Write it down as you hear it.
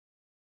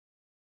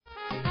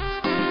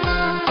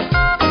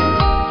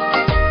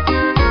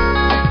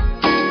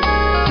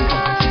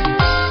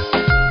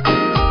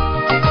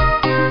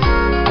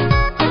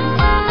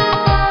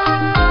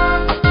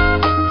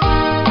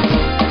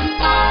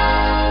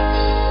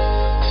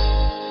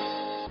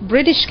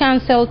British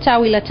Council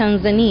tawi la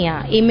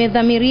Tanzania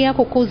imedhamiria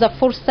kukuza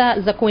fursa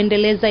za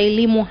kuendeleza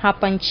elimu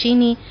hapa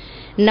nchini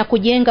na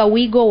kujenga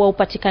wigo wa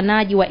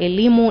upatikanaji wa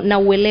elimu na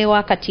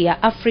uelewa kati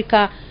ya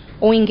Afrika,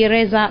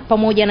 Uingereza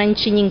pamoja na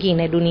nchi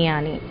nyingine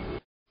duniani.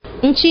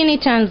 Nchini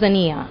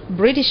Tanzania,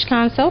 British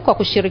Council kwa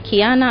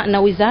kushirikiana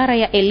na Wizara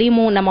ya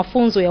Elimu na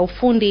Mafunzo ya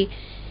Ufundi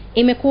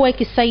imekuwa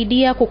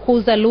ikisaidia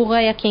kukuza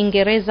lugha ya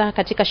Kiingereza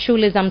katika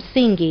shule za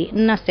msingi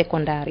na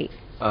sekondari.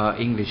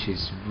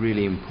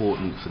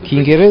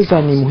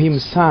 Kiingereza ni muhimu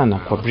sana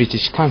kwa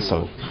British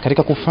Council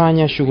katika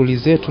kufanya shughuli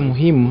zetu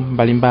muhimu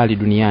mbalimbali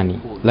duniani,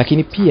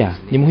 lakini pia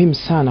ni muhimu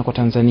sana kwa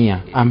Tanzania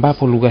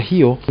ambapo lugha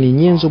hiyo ni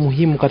nyenzo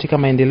muhimu katika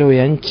maendeleo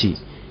ya nchi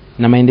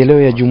na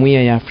maendeleo ya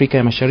Jumuiya ya Afrika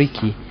ya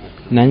Mashariki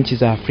na nchi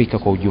za Afrika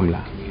kwa ujumla.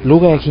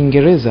 Lugha ya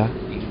Kiingereza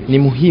ni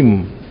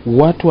muhimu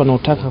watu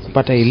wanaotaka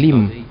kupata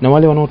elimu na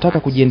wale wanaotaka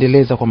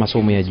kujiendeleza kwa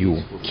masomo ya juu.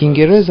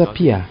 Kiingereza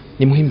pia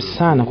ni muhimu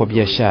sana kwa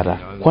biashara,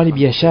 kwani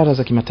biashara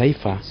za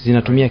kimataifa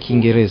zinatumia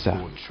Kiingereza.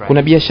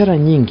 Kuna biashara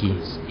nyingi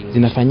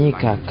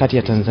zinafanyika kati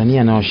ya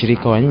Tanzania na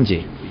washirika wa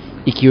nje,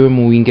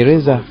 ikiwemo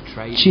Uingereza,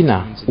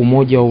 China,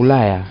 Umoja wa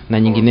Ulaya na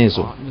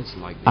nyinginezo,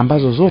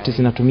 ambazo zote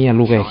zinatumia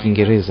lugha ya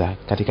Kiingereza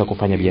katika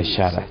kufanya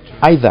biashara.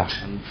 Aidha,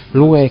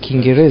 lugha ya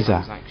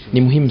Kiingereza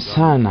ni muhimu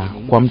sana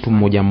kwa mtu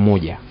mmoja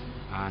mmoja,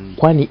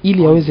 kwani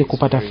ili aweze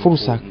kupata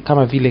fursa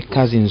kama vile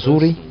kazi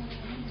nzuri,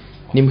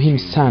 ni muhimu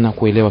sana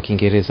kuelewa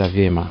Kiingereza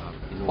vyema.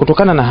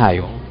 Kutokana na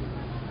hayo,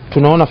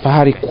 tunaona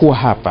fahari kuwa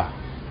hapa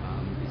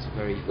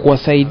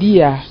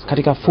kuwasaidia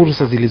katika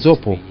fursa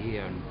zilizopo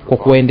kwa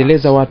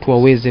kuwaendeleza watu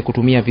waweze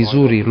kutumia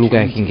vizuri lugha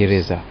ya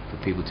Kiingereza.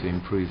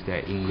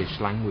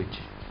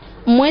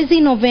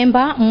 Mwezi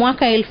Novemba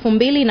mwaka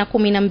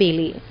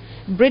 2012,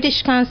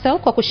 British Council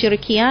kwa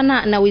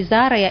kushirikiana na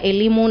Wizara ya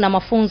Elimu na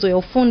Mafunzo ya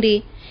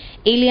Ufundi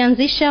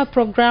ilianzisha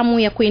programu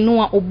ya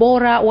kuinua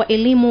ubora wa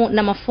elimu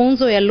na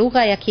mafunzo ya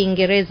lugha ya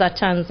Kiingereza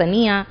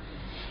Tanzania,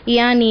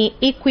 yani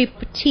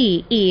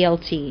EQIP-T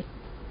ELT.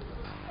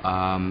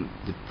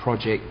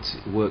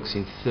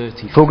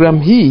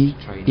 Programu hii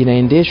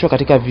inaendeshwa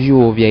katika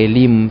vyuo vya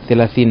elimu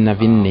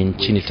 34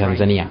 nchini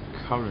Tanzania.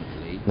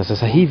 Na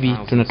sasa hivi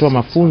tunatoa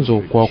mafunzo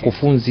kwa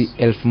wakufunzi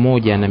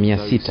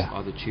 1600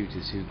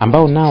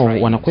 ambao nao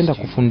wanakwenda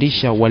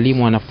kufundisha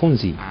walimu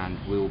wanafunzi,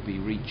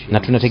 na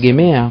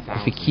tunategemea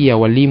kufikia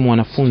walimu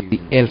wanafunzi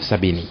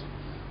 70,000.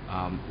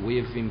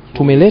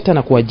 Tumeleta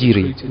na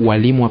kuajiri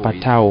walimu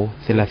wapatao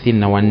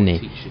 34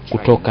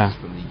 kutoka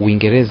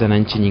Uingereza na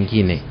nchi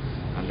nyingine,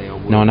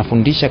 na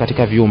wanafundisha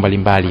katika vyuo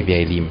mbalimbali vya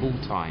elimu.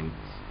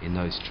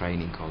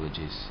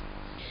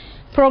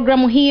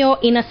 Programu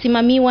hiyo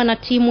inasimamiwa na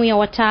timu ya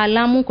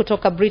wataalamu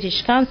kutoka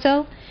British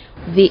Council,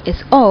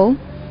 VSO,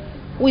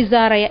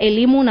 Wizara ya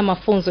Elimu na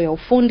Mafunzo ya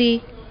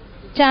Ufundi,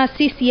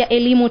 Taasisi ya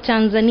Elimu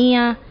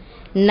Tanzania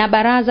na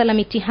Baraza la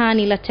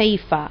Mitihani la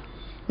Taifa,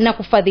 na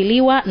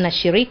kufadhiliwa na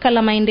Shirika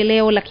la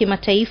Maendeleo la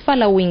Kimataifa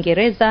la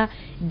Uingereza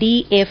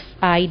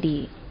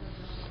DFID.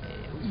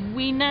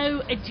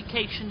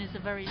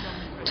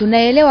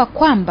 Tunaelewa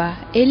kwamba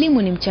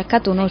elimu ni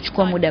mchakato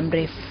unaochukua muda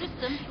mrefu.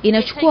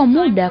 Inachukua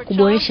muda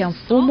kuboresha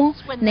mfumo,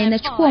 na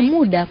inachukua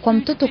muda kwa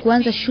mtoto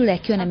kuanza shule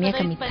akiwa na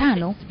miaka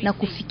 5 na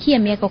kufikia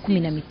miaka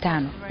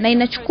 15, na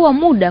inachukua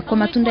muda kwa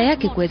matunda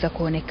yake kuweza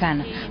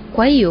kuonekana.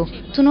 Kwa hiyo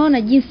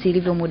tunaona jinsi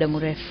ilivyo muda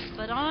mrefu.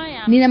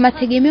 Nina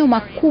mategemeo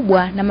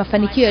makubwa na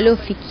mafanikio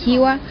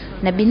yaliyofikiwa,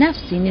 na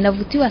binafsi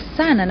ninavutiwa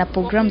sana na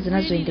programu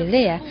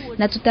zinazoendelea,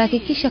 na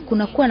tutahakikisha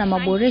kunakuwa na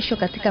maboresho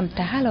katika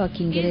mtaala wa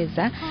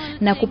Kiingereza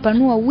na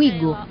kupanua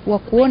wigo wa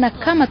kuona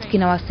kama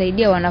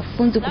tukinawasaidia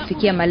wanafunzi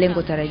kufikia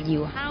malengo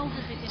tarajiwa.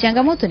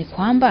 Changamoto ni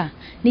kwamba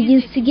ni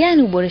jinsi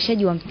gani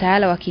uboreshaji wa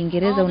mtaala wa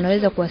Kiingereza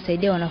unaweza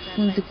kuwasaidia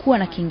wanafunzi kuwa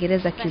na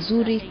Kiingereza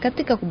kizuri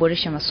katika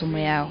kuboresha masomo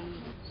yao.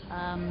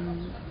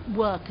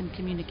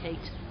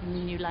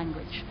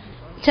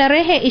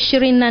 Tarehe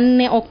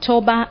 24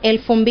 Oktoba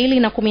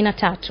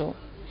 2013,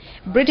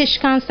 British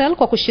Council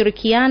kwa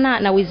kushirikiana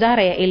na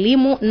Wizara ya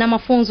Elimu na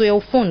Mafunzo ya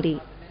Ufundi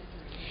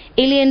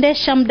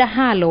iliendesha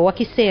mdahalo wa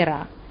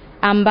kisera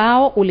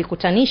ambao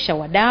ulikutanisha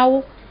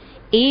wadau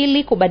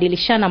ili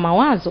kubadilishana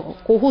mawazo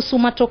kuhusu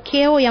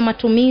matokeo ya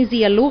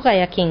matumizi ya lugha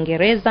ya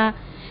Kiingereza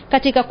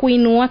katika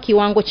kuinua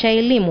kiwango cha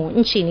elimu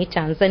nchini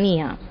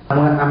Tanzania.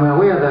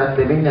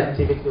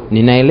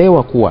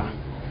 Ninaelewa kuwa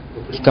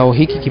kikao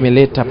hiki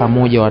kimeleta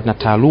pamoja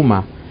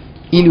wanataaluma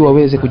ili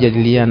waweze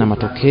kujadiliana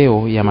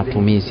matokeo ya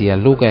matumizi ya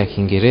lugha ya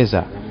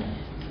Kiingereza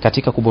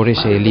katika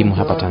kuboresha elimu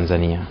hapa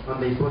Tanzania.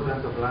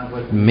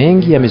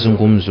 Mengi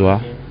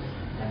yamezungumzwa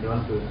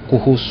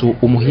kuhusu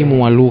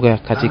umuhimu wa lugha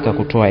katika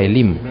kutoa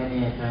elimu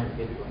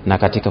na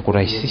katika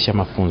kurahisisha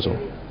mafunzo.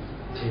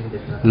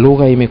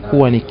 Lugha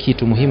imekuwa ni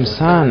kitu muhimu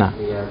sana,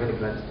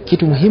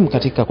 kitu muhimu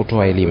katika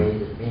kutoa elimu.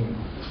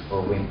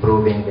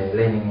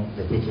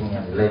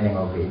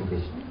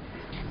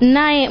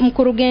 Naye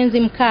mkurugenzi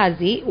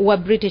mkazi wa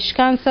British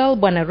Council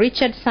Bwana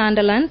Richard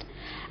Sunderland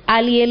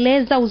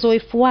alieleza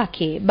uzoefu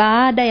wake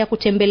baada ya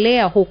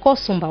kutembelea huko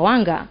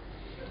Sumbawanga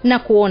na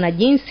kuona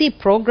jinsi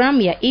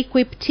program ya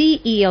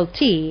EQIP-T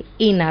ELT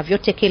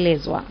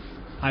inavyotekelezwa.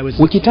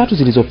 Wiki 3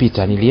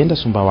 zilizopita nilienda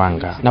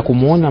Sumbawanga na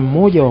kumuona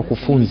mmoja wa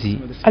wakufunzi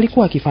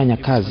alikuwa akifanya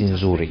kazi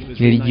nzuri.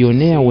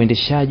 Nilijionea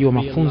uendeshaji wa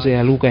mafunzo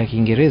ya lugha ya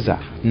Kiingereza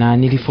na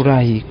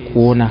nilifurahi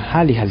kuona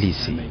hali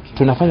halisi.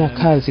 Tunafanya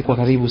kazi kwa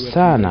karibu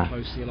sana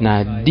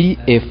na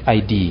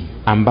DFID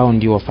ambao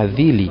ndio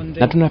wafadhili,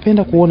 na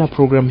tunapenda kuona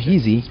programu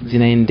hizi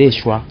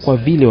zinaendeshwa kwa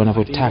vile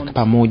wanavyotaka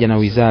pamoja na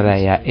Wizara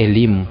ya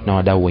Elimu na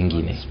wadau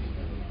wengine.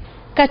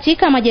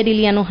 Katika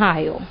majadiliano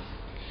hayo,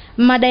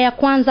 mada ya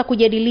kwanza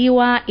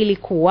kujadiliwa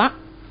ilikuwa,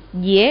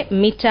 je,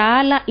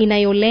 mitaala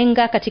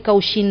inayolenga katika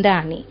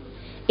ushindani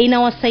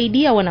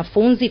inawasaidia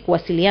wanafunzi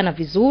kuwasiliana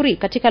vizuri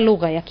katika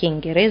lugha ya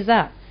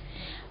Kiingereza?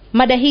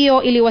 Mada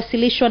hiyo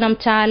iliwasilishwa na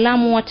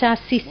mtaalamu wa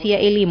Taasisi ya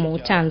Elimu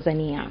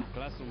Tanzania.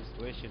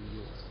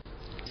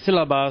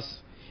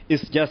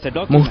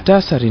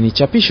 Muhtasari ni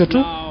chapisho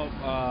tu.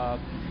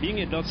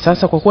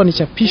 Sasa kwa kuwa ni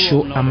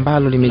chapisho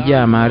ambalo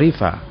limejaa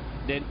maarifa,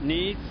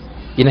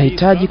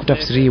 inahitaji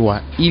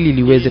kutafsiriwa ili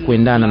liweze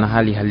kuendana na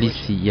hali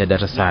halisi ya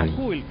darasani.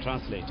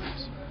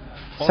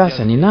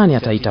 Sasa ni nani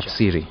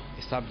ataitafsiri?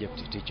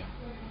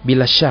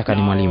 Bila shaka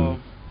ni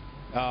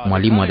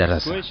mwalimu wa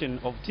darasa.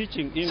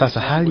 Sasa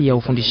hali ya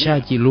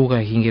ufundishaji lugha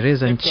ya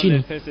Kiingereza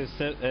nchini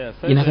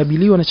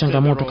inakabiliwa na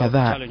changamoto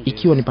kadhaa,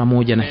 ikiwa ni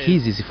pamoja na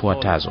hizi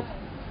zifuatazo.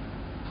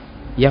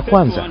 Ya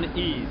kwanza,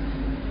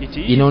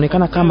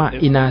 inaonekana kama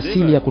ina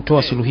asili ya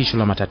kutoa suluhisho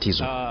la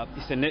matatizo.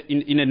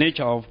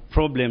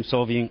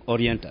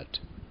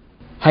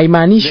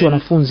 Haimaanishi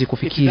wanafunzi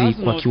kufikiri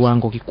kwa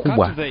kiwango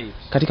kikubwa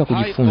katika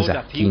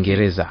kujifunza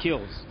Kiingereza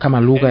kama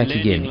lugha ya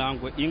kigeni.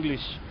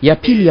 Ya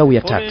pili au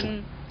ya tatu,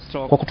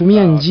 kwa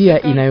kutumia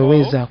njia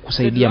inayoweza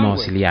kusaidia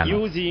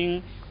mawasiliano.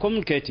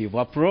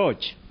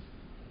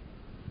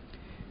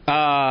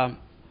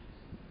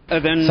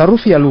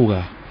 Sarufi ya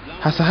lugha,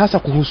 hasa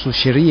kuhusu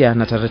sheria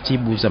na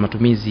taratibu za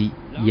matumizi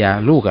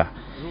ya lugha,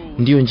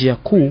 ndiyo njia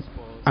kuu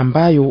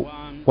ambayo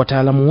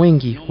wataalamu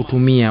wengi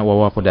hutumia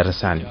wawapo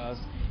darasani.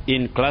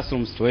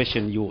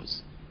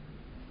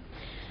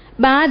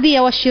 Baadhi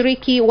ya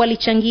washiriki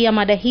walichangia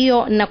mada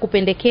hiyo na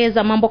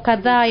kupendekeza mambo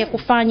kadhaa ya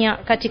kufanya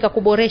katika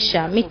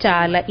kuboresha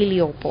mitaala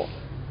iliyopo.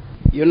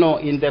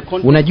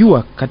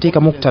 Unajua,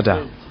 katika muktadha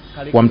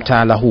wa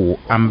mtaala huu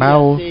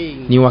ambao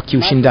ni wa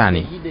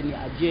kiushindani,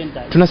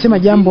 tunasema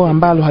jambo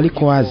ambalo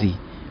haliko wazi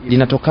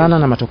linatokana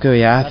na matokeo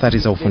ya athari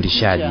za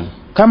ufundishaji.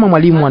 Kama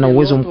mwalimu ana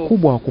uwezo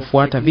mkubwa wa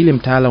kufuata vile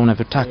mtaala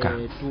unavyotaka,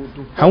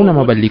 hauna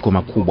mabadiliko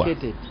makubwa.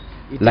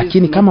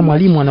 Lakini kama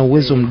mwalimu ana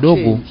uwezo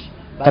mdogo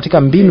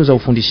katika mbinu za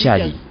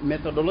ufundishaji,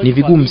 ni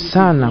vigumu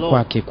sana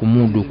kwake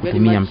kumudu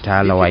kutumia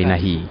mtaala wa aina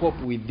hii.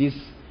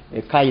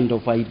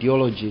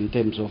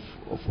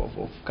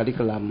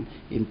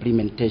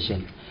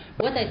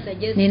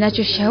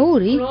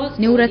 Ninachoshauri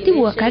ni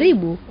uratibu wa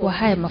karibu wa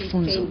haya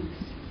mafunzo.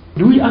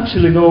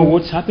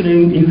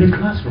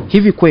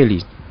 Hivi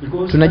kweli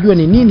tunajua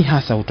ni nini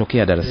hasa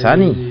hutokea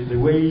darasani?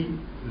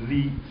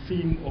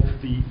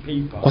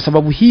 Kwa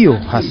sababu hiyo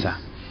hasa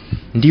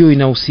ndiyo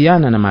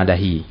inahusiana na mada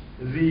hii,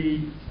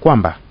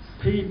 kwamba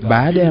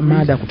baada ya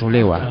mada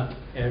kutolewa,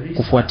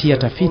 kufuatia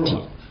tafiti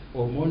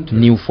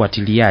ni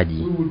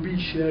ufuatiliaji.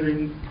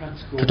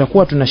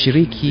 Tutakuwa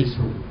tunashiriki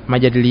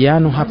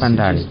majadiliano hapa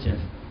ndani.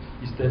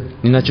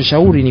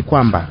 Ninachoshauri ni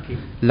kwamba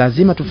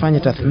lazima tufanye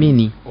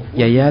tathmini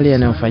ya yale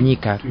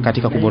yanayofanyika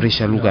katika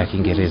kuboresha lugha ya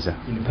Kiingereza.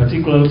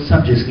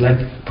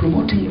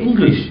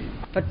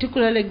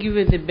 Particularly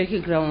given the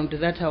background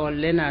that our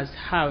learners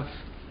have,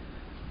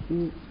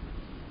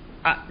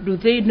 do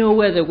they know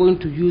where they're going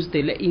to use the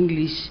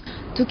English?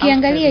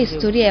 Tukiangalia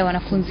historia ya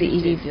wanafunzi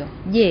ilivyo,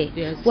 je,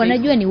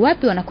 wanajua ni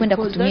wapi wanakwenda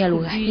kutumia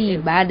lugha hii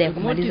baada ya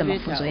kumaliza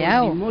mafunzo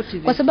yao?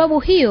 Kwa sababu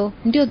hiyo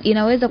ndio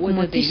inaweza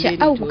kumotisha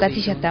au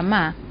kukatisha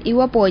tamaa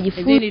iwapo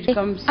wajifunze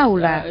au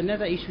la.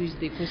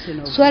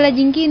 Swala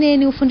jingine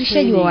ni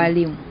ufundishaji wa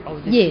walimu.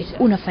 Je,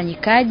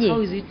 unafanyikaje?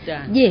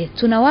 Je,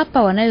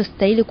 tunawapa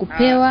wanayostahili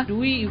kupewa?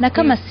 Na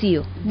kama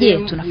sio, je,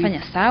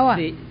 tunafanya sawa?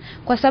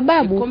 Kwa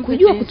sababu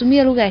kujua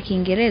kutumia lugha ya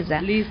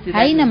Kiingereza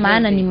haina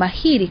maana ni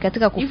mahiri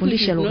katika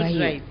kufundisha lugha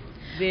hiyo.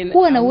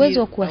 Kuwa na uwezo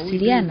wa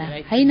kuwasiliana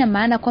haina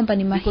maana kwamba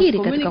ni mahiri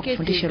katika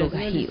kufundisha lugha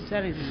hiyo.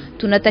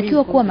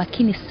 Tunatakiwa kuwa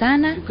makini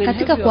sana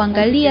katika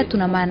kuangalia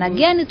tuna maana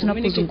gani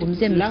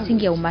tunapozungumzia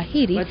misingi ya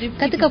umahiri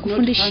katika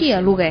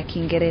kufundishia lugha ya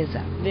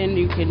Kiingereza. Then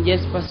you can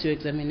just pass your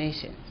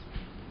examination.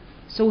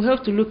 So we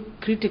have to look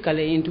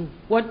critically into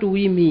what do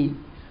we mean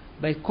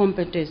by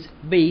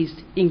competence-based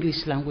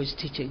English language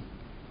teaching.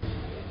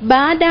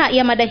 Baada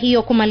ya mada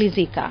hiyo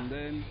kumalizika,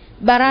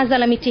 Baraza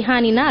la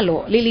Mitihani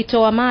nalo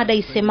lilitoa mada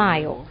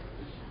isemayo,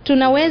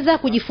 tunaweza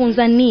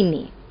kujifunza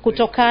nini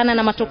kutokana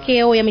na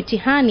matokeo ya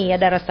mitihani ya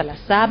darasa la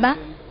 7,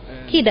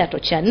 kidato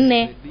cha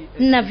 4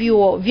 na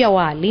vyuo vya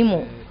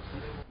walimu.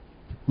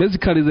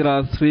 Basically there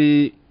are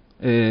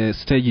 3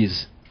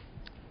 stages.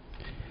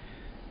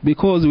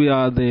 Because we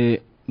are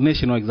the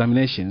national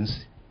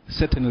examinations,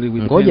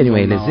 ngoja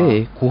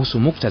niwaelezee kuhusu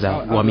muktadha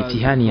wa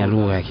mitihani ya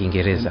lugha ya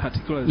Kiingereza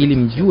ili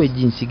mjue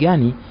jinsi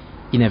gani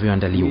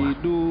inavyoandaliwa.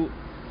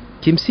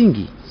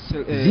 Kimsingi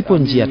zipo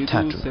njia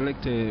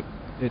 3.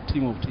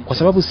 Kwa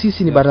sababu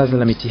sisi ni baraza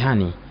la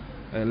mitihani,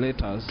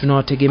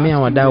 tunawategemea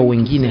wadau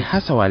wengine,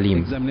 hasa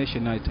walimu.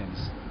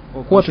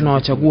 Huwa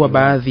tunawachagua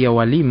baadhi ya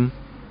walimu,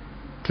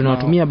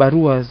 tunawatumia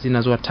barua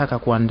zinazowataka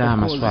kuandaa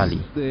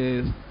maswali.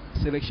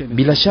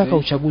 Bila shaka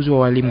uchaguzi wa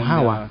walimu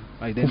hawa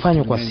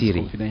hufanywa kwa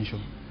siri,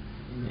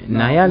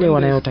 na yale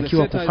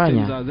wanayotakiwa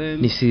kufanya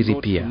ni siri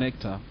pia.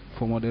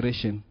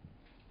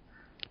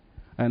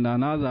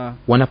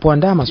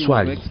 Wanapoandaa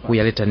maswali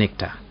huyaleta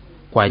NECTA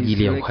kwa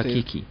ajili ya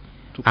uhakiki,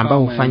 ambao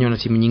hufanywa na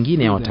timu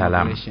nyingine ya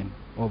wataalamu.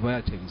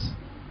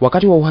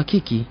 Wakati wa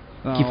uhakiki,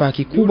 kifaa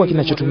kikubwa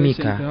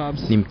kinachotumika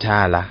ni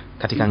mtaala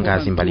katika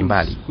ngazi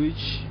mbalimbali.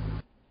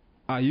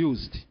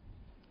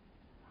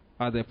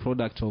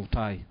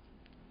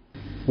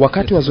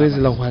 Wakati wa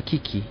zoezi la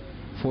uhakiki,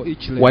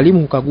 walimu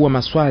hukagua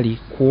maswali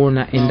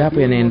kuona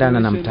endapo yanaendana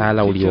na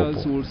mtaala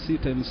uliopo.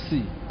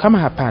 Kama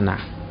hapana,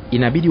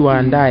 inabidi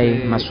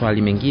waandae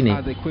maswali mengine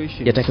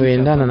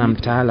yatakayoendana na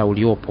mtaala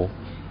uliopo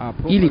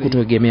ili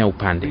kutoegemea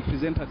upande.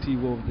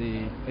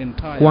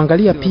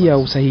 Kuangalia pia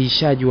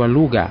usahihishaji wa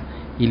lugha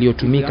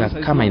iliyotumika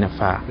kama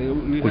inafaa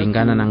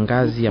kulingana na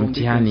ngazi ya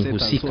mtihani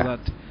husika,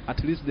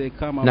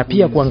 na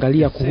pia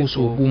kuangalia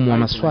kuhusu ugumu wa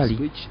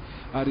maswali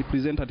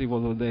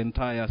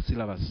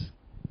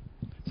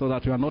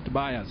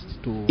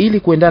ili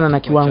kuendana na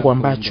kiwango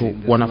ambacho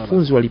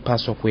wanafunzi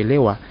walipaswa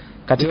kuelewa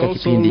katika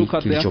kipindi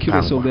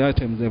kilichopangwa.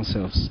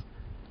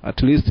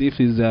 At least if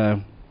is a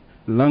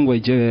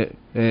language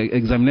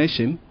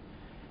examination,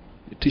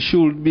 it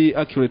should be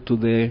accurate to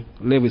the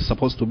level it's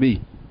supposed to be.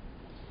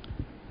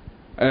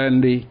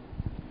 And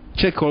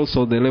check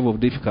also the level of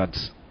difficulty.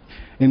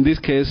 In this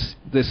case,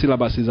 the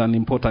syllabus is an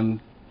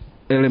important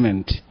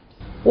element.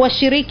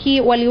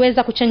 Washiriki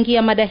waliweza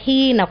kuchangia mada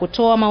hii na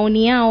kutoa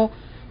maoni yao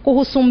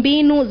kuhusu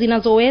mbinu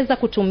zinazoweza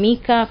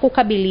kutumika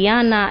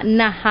kukabiliana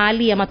na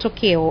hali ya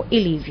matokeo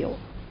ilivyo.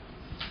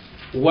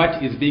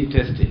 What is being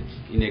tested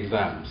in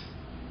exams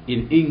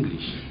in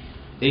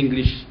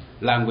English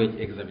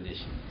language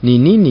examination? Ni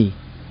nini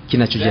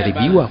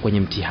kinachojaribiwa kwenye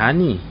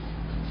mtihani?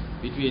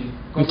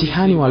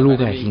 Mtihani wa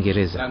lugha ya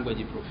Kiingereza.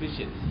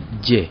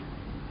 Je,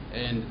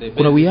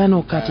 kuna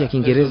uwiano kati ya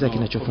Kiingereza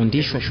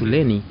kinachofundishwa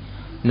shuleni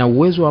na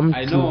uwezo wa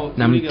mtu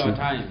na mtu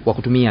wa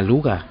kutumia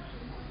lugha?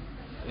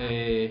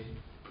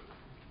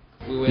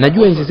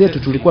 Najua enzi zetu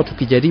tulikuwa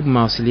tukijaribu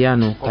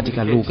mawasiliano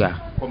katika lugha,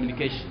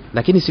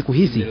 lakini siku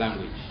hizi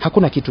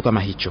hakuna kitu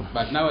kama hicho.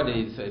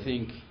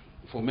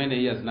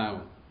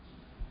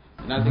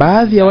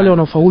 Baadhi ya wale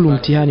wanaofaulu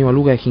mtihani wa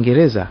lugha ya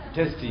Kiingereza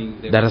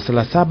darasa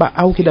la 7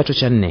 au kidato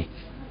cha 4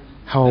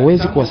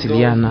 hawawezi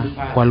kuwasiliana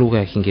kwa lugha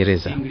ya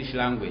Kiingereza.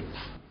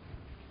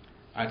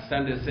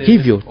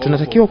 Hivyo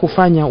tunatakiwa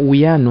kufanya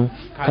uwiano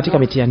katika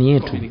mitihani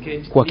yetu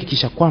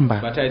kuhakikisha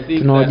kwamba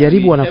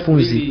tunawajaribu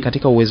wanafunzi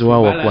katika uwezo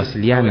wao wa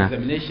kuwasiliana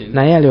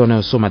na yale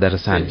wanayosoma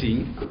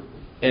darasani.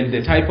 And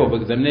the type of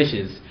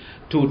examinations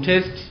to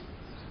test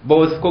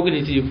both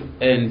cognitive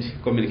and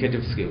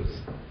communicative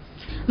skills.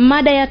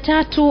 Mada ya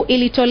 3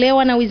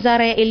 ilitolewa na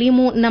Wizara ya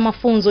Elimu na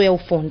Mafunzo ya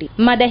Ufundi.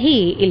 Mada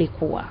hii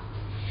ilikuwa: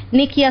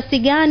 ni kiasi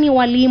gani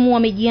walimu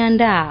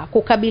wamejiandaa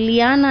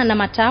kukabiliana na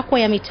matakwa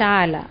ya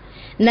mitaala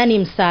na ni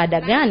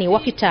msaada gani wa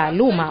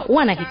kitaaluma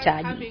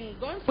wanahitaji?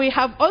 We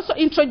have also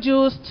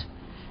introduced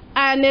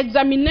an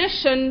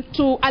examination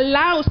to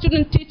allow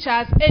student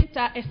teachers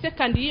enter a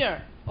second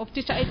year of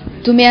teacher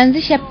education.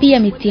 Tumeanzisha pia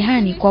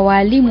mitihani kwa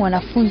walimu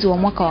wanafunzi wa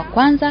mwaka wa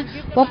kwanza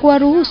wa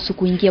kuwaruhusu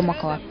kuingia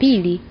mwaka wa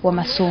pili wa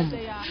masomo.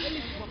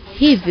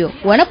 Hivyo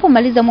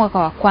wanapomaliza mwaka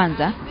wa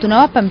kwanza,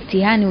 tunawapa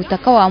mtihani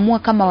utakaoamua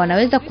kama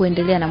wanaweza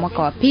kuendelea na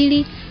mwaka wa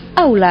pili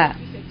au la.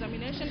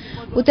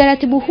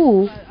 Utaratibu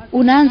huu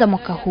unaanza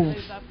mwaka huu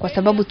kwa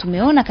sababu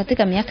tumeona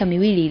katika miaka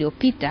miwili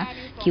iliyopita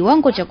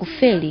kiwango cha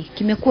kufeli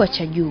kimekuwa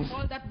cha juu.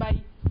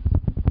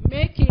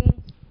 Making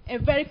a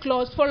very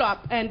close follow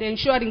up and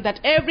ensuring that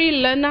every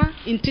learner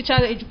in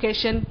teacher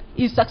education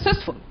is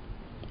successful.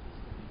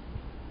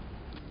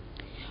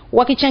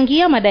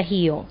 Wakichangia mada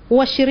hiyo,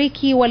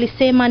 washiriki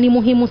walisema ni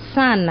muhimu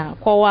sana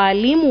kwa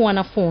walimu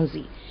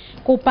wanafunzi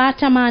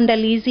kupata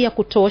maandalizi ya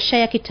kutosha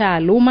ya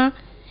kitaaluma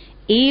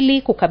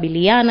ili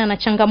kukabiliana na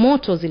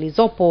changamoto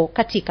zilizopo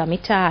katika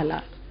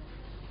mitaala.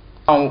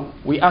 Now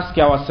we ask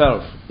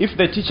ourselves, if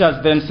the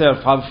teachers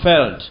themselves have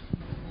failed,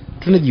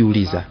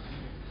 tunajiuliza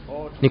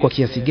ni kwa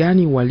kiasi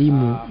gani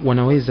walimu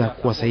wanaweza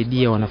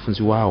kuwasaidia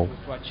wanafunzi wao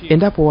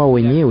endapo wao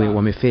wenyewe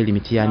wamefeli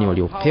mitihani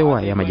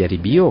waliopewa ya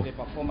majaribio?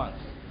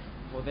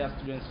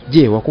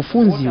 Je,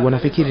 wakufunzi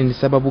wanafikiri ni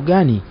sababu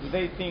gani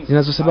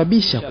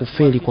zinazosababisha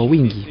kufeli kwa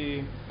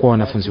wingi kwa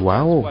wanafunzi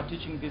wao?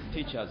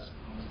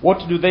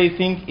 What do they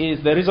think is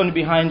the reason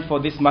behind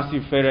for this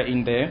massive failure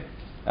in the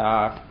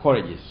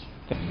colleges?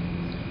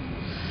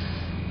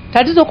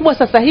 Tatizo kubwa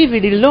sasa hivi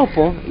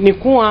lililopo ni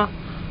kuwa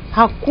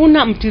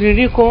hakuna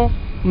mtiririko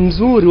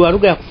mzuri wa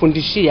lugha ya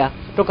kufundishia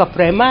kutoka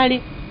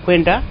primary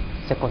kwenda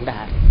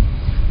sekondari.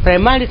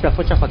 Primary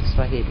tunafundisha kwa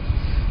Kiswahili.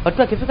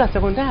 Watu wakifika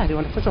sekondari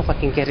wanafundishwa kwa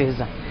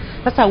Kiingereza.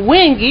 Sasa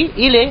wengi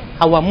ile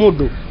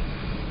hawamudu.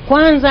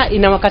 Kwanza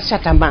inawakatisha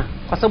tamaa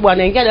kwa sababu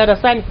anaingia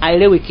darasani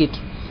haelewi kitu.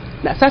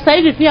 Na sasa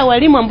hivi pia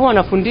walimu ambao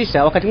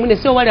wanafundisha wakati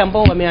mwingine sio wale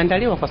ambao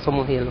wameandaliwa kwa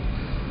somo hilo.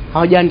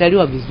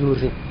 Hawajaandaliwa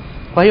vizuri.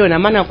 Kwa hiyo na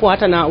maana kuwa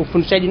hata na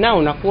ufundishaji nao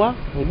unakuwa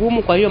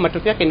ngumu, kwa hiyo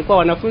matokeo yake ni kwa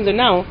wanafunzi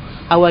nao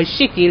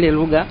hawashiki ile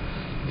lugha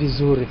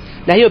vizuri.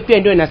 Na hiyo pia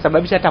ndio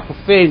inasababisha hata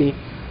kufeli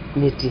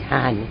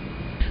mitihani.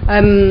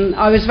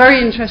 I was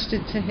very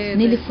interested to hear.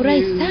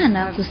 Nilifurahi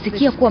sana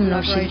kusikia kuwa mna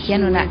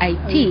ushirikiano na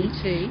IT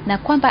na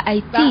kwamba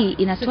IT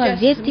inatoa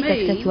vyeti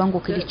katika kiwango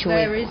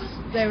kilichowekwa.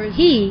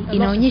 Hii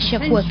inaonyesha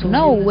kuwa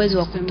tunao uwezo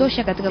wa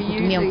kutosha katika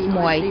kutumia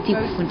mfumo wa IT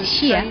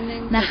kufundishia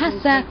na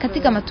hasa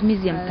katika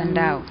matumizi ya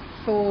mtandao.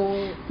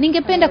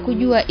 Ningependa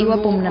kujua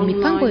iwapo mna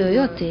mipango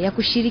yoyote ya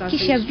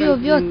kushirikisha vyuo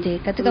vyote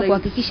katika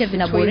kuhakikisha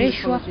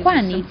vinaboreshwa,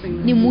 kwani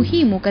ni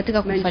muhimu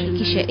katika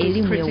kufanikisha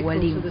elimu ya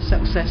ualimu.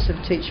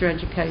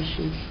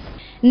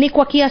 Ni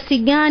kwa kiasi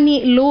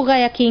gani lugha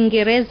ya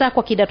Kiingereza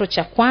kwa kidato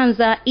cha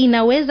kwanza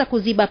inaweza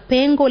kuziba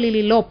pengo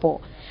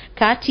lililopo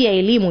kati ya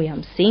elimu ya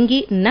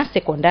msingi na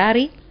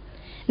sekondari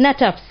na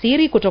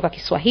tafsiri kutoka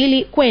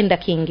Kiswahili kwenda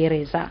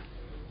Kiingereza?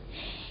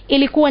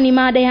 Ilikuwa ni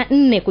mada ya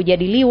 4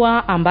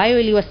 kujadiliwa ambayo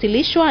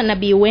iliwasilishwa na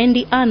Bi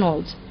Wendy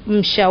Arnold,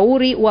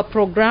 mshauri wa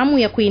programu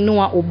ya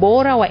kuinua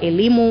ubora wa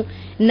elimu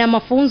na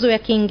mafunzo ya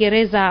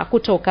Kiingereza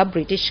kutoka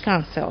British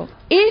Council.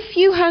 If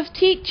you have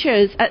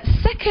teachers at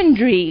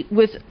secondary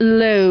with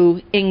low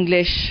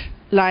English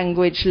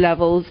language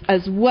levels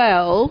as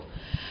well,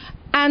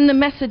 and the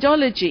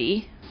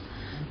methodology,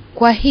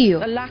 kwa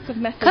hiyo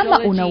kama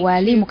una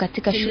walimu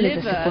katika shule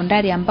za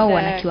sekondari ambao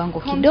wana kiwango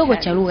kidogo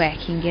cha lugha ya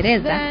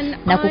Kiingereza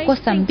na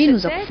kukosa mbinu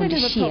za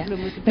kufundishia,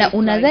 na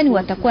unadhani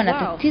watakuwa na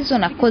tatizo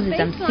na kozi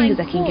za msingi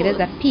za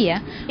Kiingereza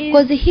pia,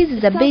 kozi hizi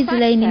za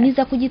baseline ni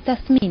za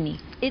kujitathmini,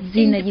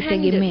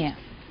 zinajitegemea.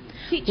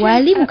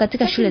 Walimu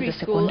katika shule za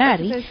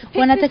sekondari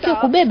wanatakiwa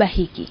kubeba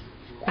hiki,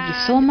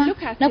 kukisoma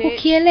na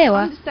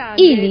kukielewa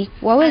ili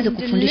waweze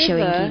kufundisha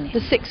wengine.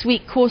 The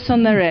 6-week course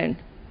on their own.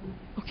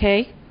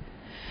 Okay?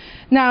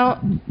 Now,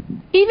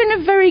 even a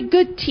very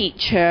good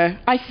teacher,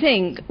 I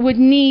think, would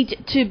need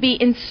to be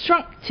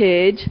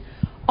instructed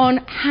on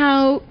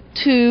how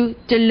to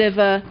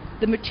deliver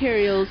the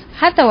materials.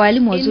 Hata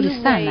walimu wazuri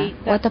sana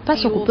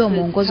watapaswa kupewa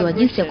mwongozo wa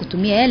jinsi ya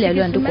kutumia yale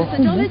yaliyoandikwa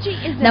humu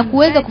na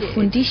kuweza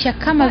kufundisha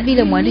kama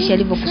vile mwandishi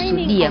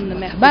alivyokusudia,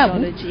 kwa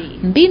sababu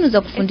mbinu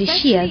za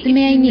kufundishia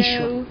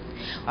zimeainishwa.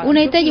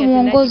 Unahitaji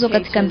mwongozo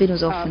katika mbinu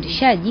za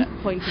ufundishaji,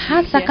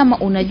 hasa kama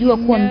unajua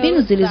kuwa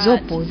mbinu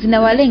zilizopo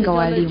zinawalenga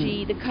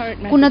walimu.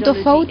 Kuna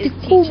tofauti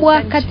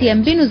kubwa kati ya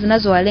mbinu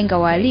zinazowalenga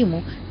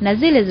walimu na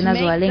zile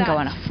zinazowalenga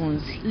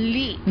wanafunzi.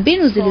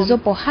 Mbinu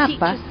zilizopo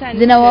hapa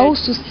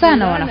zinawahusu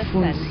sana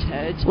wanafunzi.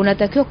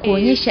 Unatakiwa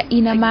kuonyesha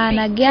ina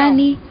maana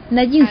gani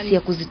na jinsi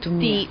ya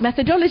kuzitumia. The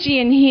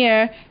methodology in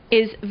here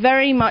is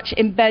very much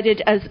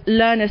embedded as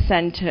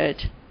learner-centered.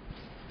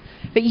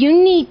 But you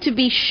need to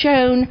be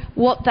shown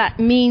what that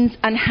means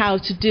and how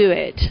to do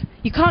it.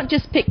 You can't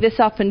just pick this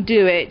up and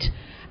do it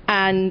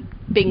and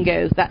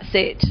bingo, that's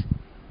it.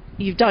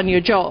 You've done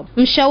your job.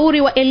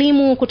 Mshauri wa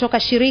elimu kutoka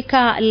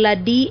shirika la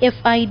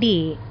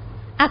DFID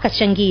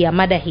akachangia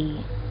mada hii.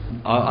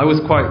 I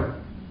was quite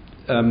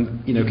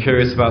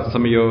curious about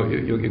some of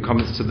your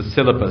comments to the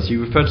syllabus.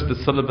 You referred to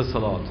the syllabus a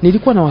lot.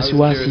 Nilikuwa na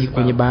wasiwasi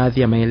kwenye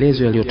baadhi ya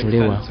maelezo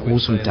yaliyotolewa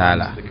kuhusu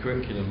mtaala.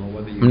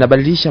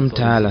 Mnabadilisha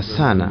mtaala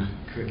sana.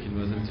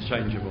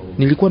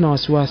 Nilikuwa na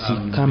wasiwasi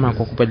kama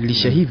kwa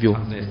kubadilisha hivyo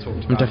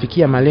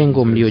mtafikia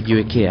malengo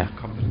mliojiwekea,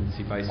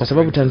 kwa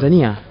sababu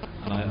Tanzania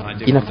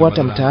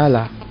inafuata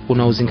mtaala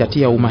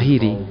unaozingatia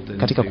umahiri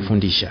katika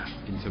kufundisha.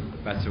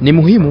 Ni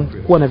muhimu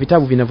kuwa na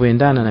vitabu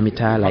vinavyoendana na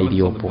mitaala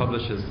iliyopo,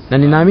 na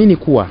ninaamini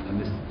kuwa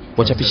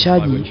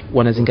wachapishaji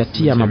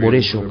wanazingatia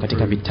maboresho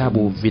katika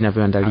vitabu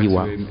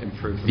vinavyoandaliwa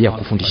vya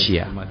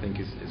kufundishia.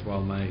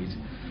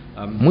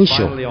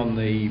 Mwisho,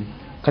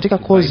 katika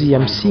kozi ya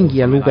msingi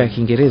ya lugha ya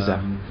Kiingereza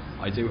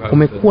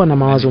kumekuwa na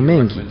mawazo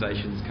mengi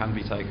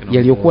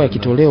yaliyokuwa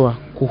yakitolewa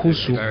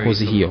kuhusu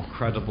kozi hiyo.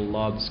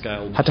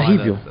 Hata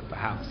hivyo,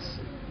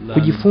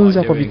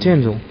 kujifunza kwa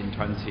vitendo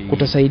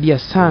kutasaidia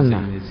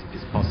sana,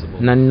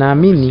 na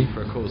ninaamini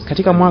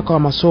katika mwaka wa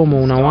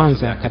masomo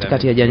unaoanza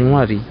katikati ya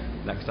Januari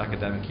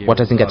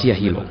watazingatia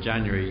hilo.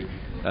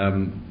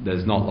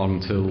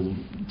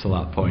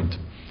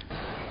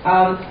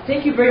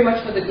 Thank you very much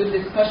for the good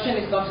discussion.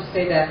 It's not to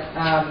say that,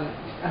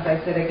 as I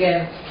said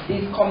again,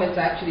 these comments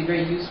are actually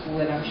very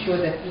useful, and I'm sure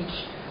that each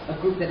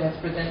group that has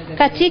presented.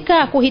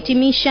 Katika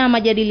kuhitimisha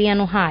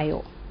majadiliano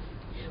hayo,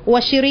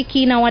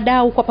 washiriki na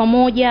wadau kwa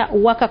pamoja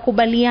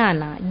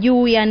wakakubaliana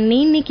juu ya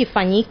nini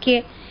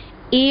kifanyike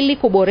ili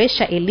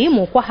kuboresha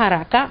elimu kwa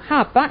haraka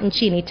hapa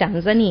nchini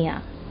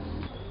Tanzania.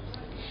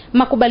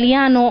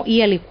 Makubaliano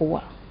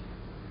yalikuwa: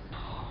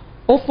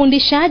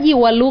 ufundishaji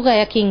wa lugha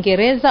ya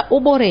Kiingereza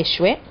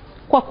uboreshwe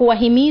kwa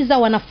kuwahimiza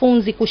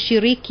wanafunzi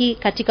kushiriki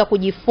katika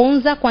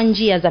kujifunza kwa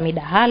njia za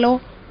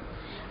midahalo,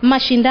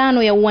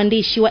 mashindano ya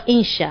uandishi wa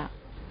insha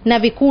na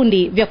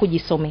vikundi vya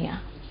kujisomea.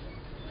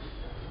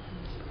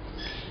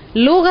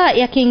 Lugha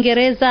ya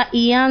Kiingereza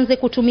ianze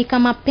kutumika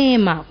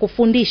mapema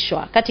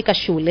kufundishwa katika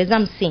shule za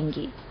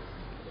msingi.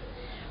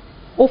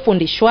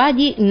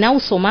 Ufundishwaji na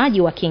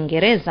usomaji wa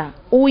Kiingereza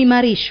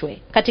uimarishwe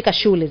katika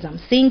shule za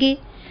msingi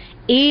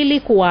ili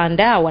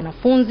kuwaandaa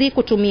wanafunzi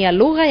kutumia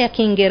lugha ya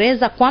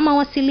Kiingereza kwa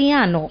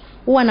mawasiliano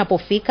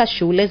wanapofika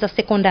shule za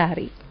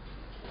sekondari.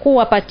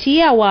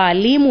 Kuwapatia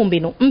waalimu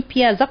mbinu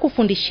mpya za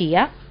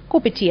kufundishia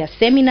kupitia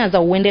semina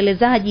za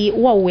uendelezaji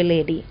wa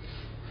uweledi.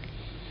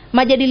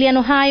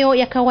 Majadiliano hayo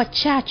yakawa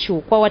chachu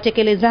kwa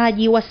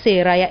watekelezaji wa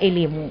sera ya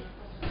elimu.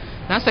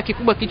 Hasa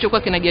kikubwa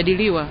kilichokuwa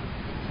kinajadiliwa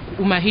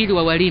umahiri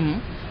wa walimu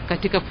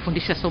katika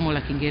kufundisha somo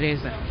la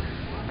Kiingereza.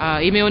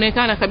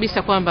 Imeonekana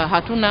kabisa kwamba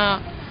hatuna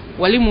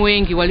walimu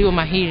wengi walio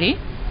mahiri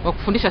wa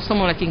kufundisha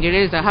somo la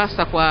Kiingereza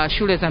hasa kwa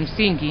shule za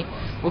msingi.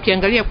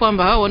 Ukiangalia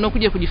kwamba hao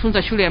wanaokuja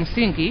kujifunza shule ya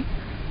msingi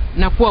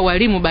na kuwa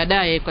walimu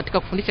baadaye katika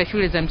kufundisha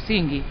shule za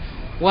msingi,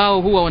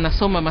 wao huwa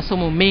wanasoma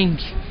masomo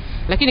mengi.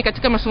 Lakini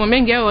katika masomo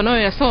mengi hao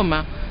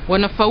wanaoyasoma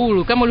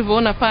wanafaulu, kama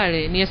ulivyoona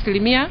pale ni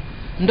asilimia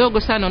ndogo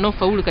sana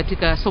wanaofaulu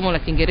katika somo la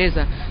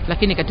Kiingereza,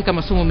 lakini katika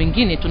masomo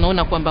mengine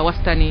tunaona kwamba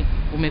wastani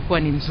umekuwa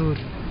ni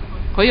mzuri.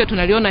 Kwa hiyo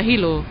tunaliona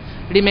hilo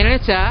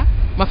limeleta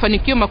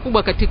mafanikio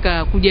makubwa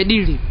katika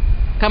kujadili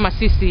kama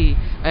sisi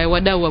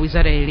wadau wa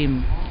Wizara ya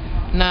Elimu.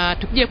 Na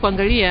tukija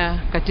kuangalia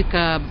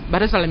katika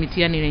baraza la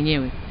mitihani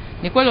lenyewe,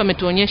 ni kweli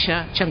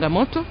wametuonyesha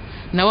changamoto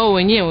na wao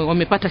wenyewe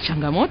wamepata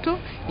changamoto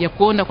ya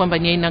kuona kwamba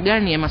ni aina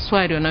gani ya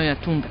maswali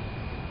wanayoyatunga.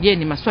 Je,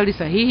 ni maswali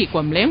sahihi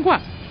kwa mlengwa?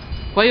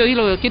 Kwa hiyo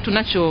hilo kitu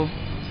nacho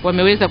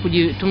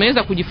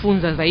tumeweza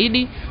kujifunza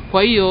zaidi.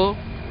 Kwa hiyo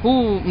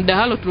huu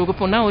mdahalo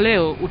tuliokuwa nao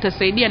leo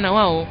utasaidia na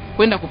wao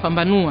kwenda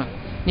kupambanua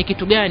ni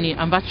kitu gani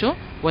ambacho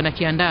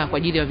wanakiandaa kwa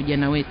ajili ya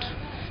vijana wetu.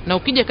 Na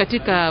ukija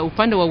katika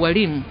upande wa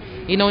walimu,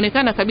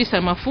 inaonekana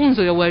kabisa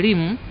mafunzo ya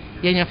walimu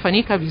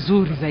yanafanyika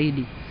vizuri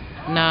zaidi.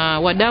 Na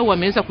wadau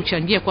wameweza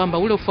kuchangia kwamba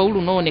ule ufaulu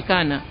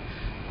unaoonekana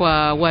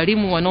kwa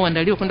walimu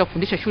wanaoandaliwa kwenda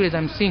kufundisha shule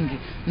za msingi,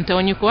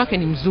 mtawanyiko wake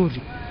ni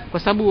mzuri. Kwa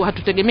sababu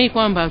hatutegemei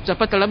kwamba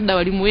tutapata labda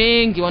walimu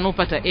wengi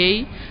wanaopata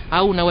A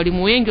au na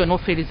walimu wengi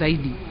wanaofeli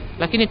zaidi.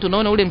 Lakini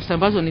tunaona ule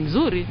msambazo ni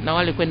mzuri na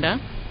wale kwenda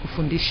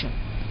kufundisha.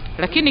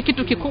 Lakini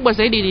kitu kikubwa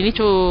zaidi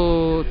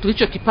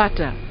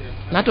tulichokipata,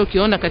 na hata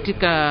ukiona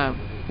katika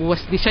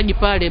uwasilishaji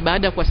pale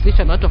baada ya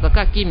kuwasilisha na watu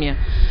wakakaa kimya,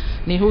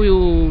 ni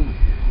huyu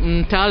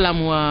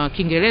mtaalamu wa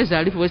Kiingereza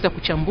alipoweza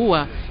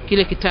kuchambua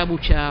kile kitabu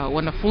cha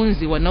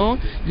wanafunzi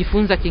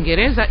wanaojifunza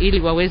Kiingereza ili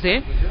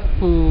waweze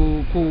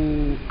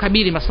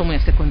kukabili masomo ya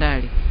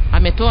sekondari.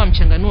 Ametoa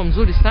mchanganuo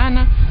mzuri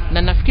sana,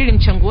 na nafikiri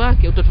mchango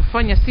wake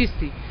utatufanya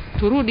sisi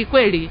turudi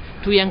kweli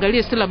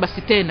tuiangalie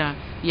syllabus tena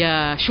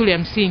ya shule ya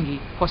msingi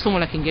kwa somo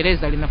la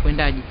Kiingereza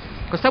linapoendaje.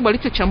 Kwa sababu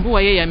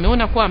alichochambua yeye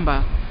ameona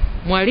kwamba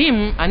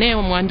mwalimu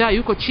anayemwandaa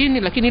yuko chini,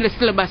 lakini ile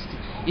syllabus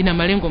ina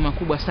malengo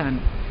makubwa sana.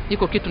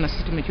 Iko kitu na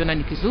sisi tumekiona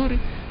ni kizuri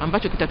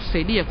ambacho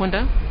kitatusaidia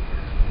kwenda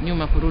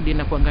nyuma kurudi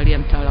na kuangalia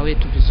mtaala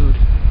wetu vizuri.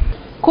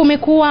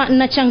 Kumekuwa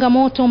na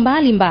changamoto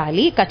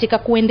mbalimbali katika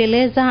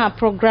kuendeleza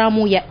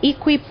programu ya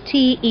EQUIP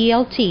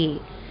ELT,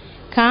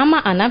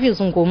 kama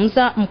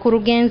anavyozungumza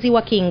mkurugenzi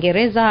wa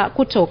Kiingereza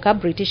kutoka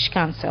British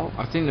Council.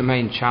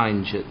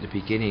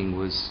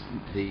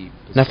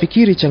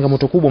 Nafikiri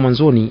changamoto kubwa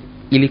mwanzoni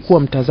ilikuwa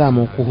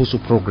mtazamo kuhusu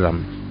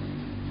program.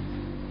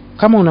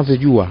 Kama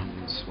unavyojua,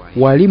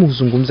 walimu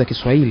huzungumza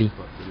Kiswahili,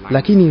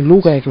 lakini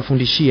lugha ya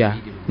kufundishia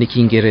ni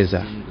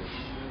Kiingereza.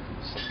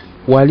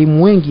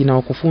 Walimu wengi na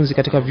wakufunzi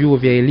katika vyuo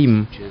vya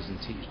elimu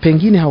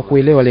pengine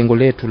hawakuelewa lengo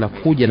letu la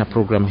kuja na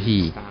programu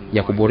hii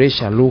ya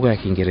kuboresha lugha ya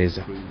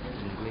Kiingereza.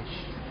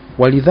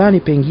 Walidhani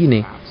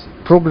pengine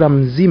programu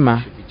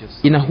nzima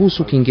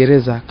inahusu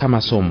Kiingereza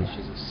kama somo.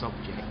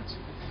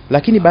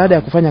 Lakini baada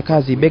ya kufanya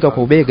kazi bega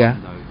kwa bega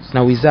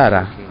na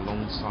wizara,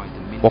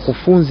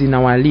 wakufunzi na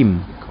walimu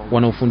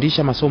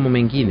wanaofundisha masomo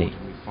mengine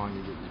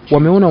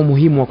wameona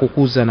umuhimu wa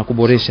kukuza na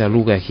kuboresha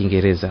lugha ya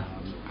Kiingereza.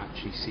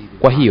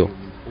 Kwa hiyo,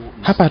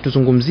 hapa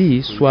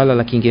hatuzungumzii suala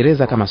la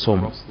Kiingereza kama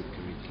somo,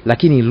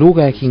 lakini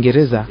lugha ya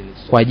Kiingereza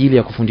kwa ajili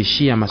ya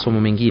kufundishia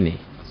masomo mengine.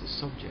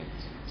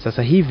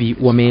 Sasa hivi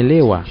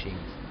wameelewa,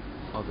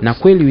 na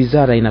kweli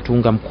wizara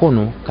inatuunga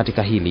mkono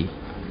katika hili.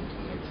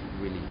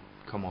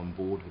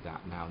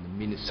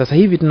 Sasa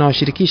hivi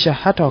tunawashirikisha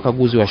hata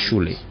wakaguzi wa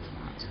shule.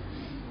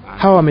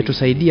 Hawa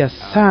wametusaidia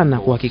sana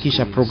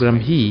kuhakikisha program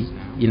hii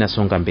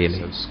inasonga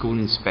mbele. School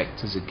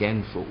inspectors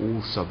again for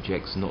all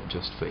subjects, not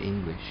just for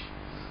English.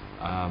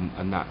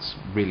 And that's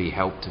really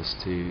helped us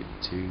to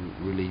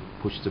really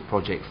push the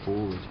project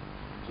forward.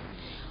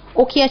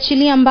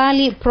 Ukiachilia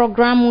mbali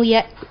programu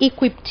ya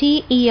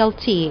EQUIP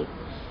ELT,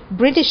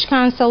 British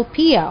Council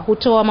pia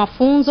hutoa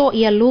mafunzo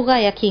ya lugha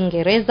ya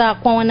Kiingereza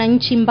kwa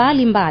wananchi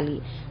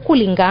mbalimbali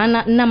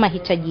kulingana na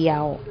mahitaji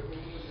yao.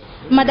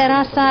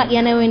 Madarasa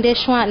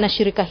yanayoendeshwa na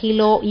shirika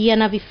hilo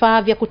yana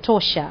vifaa vya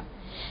kutosha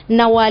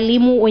na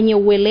walimu wenye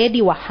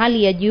uweledi wa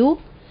hali ya juu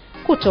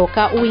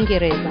kutoka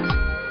Uingereza.